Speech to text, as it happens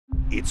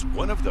It's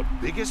one of the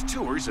biggest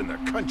tours in the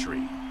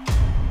country.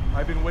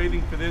 I've been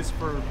waiting for this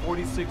for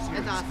 46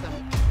 years. That's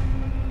awesome.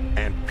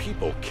 And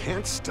people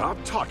can't stop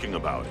talking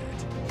about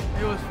it.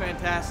 It was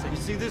fantastic. You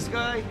see this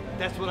guy?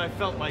 That's what I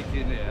felt like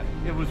in there.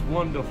 It was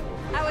wonderful.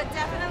 I would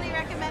definitely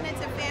recommend it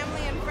to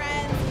family and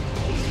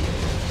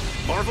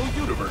friends. Marvel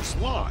Universe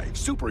Live,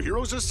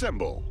 Superheroes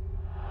Assemble.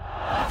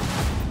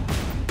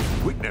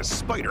 Witness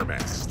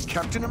Spider-Man,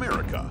 Captain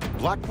America,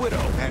 Black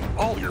Widow, and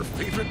all your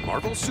favorite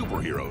Marvel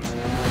superheroes.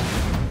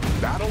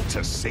 Battle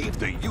to save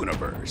the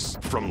universe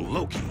from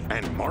Loki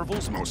and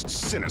Marvel's most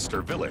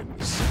sinister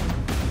villains.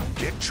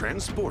 Get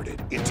transported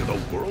into the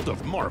world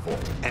of Marvel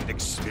and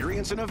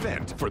experience an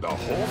event for the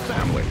whole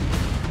family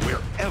where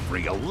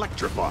every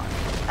electrifying,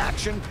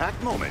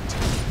 action-packed moment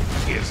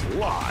is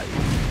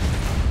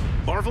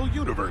live. Marvel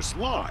Universe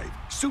Live,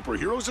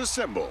 Superheroes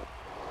Assemble.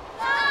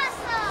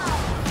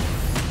 Awesome!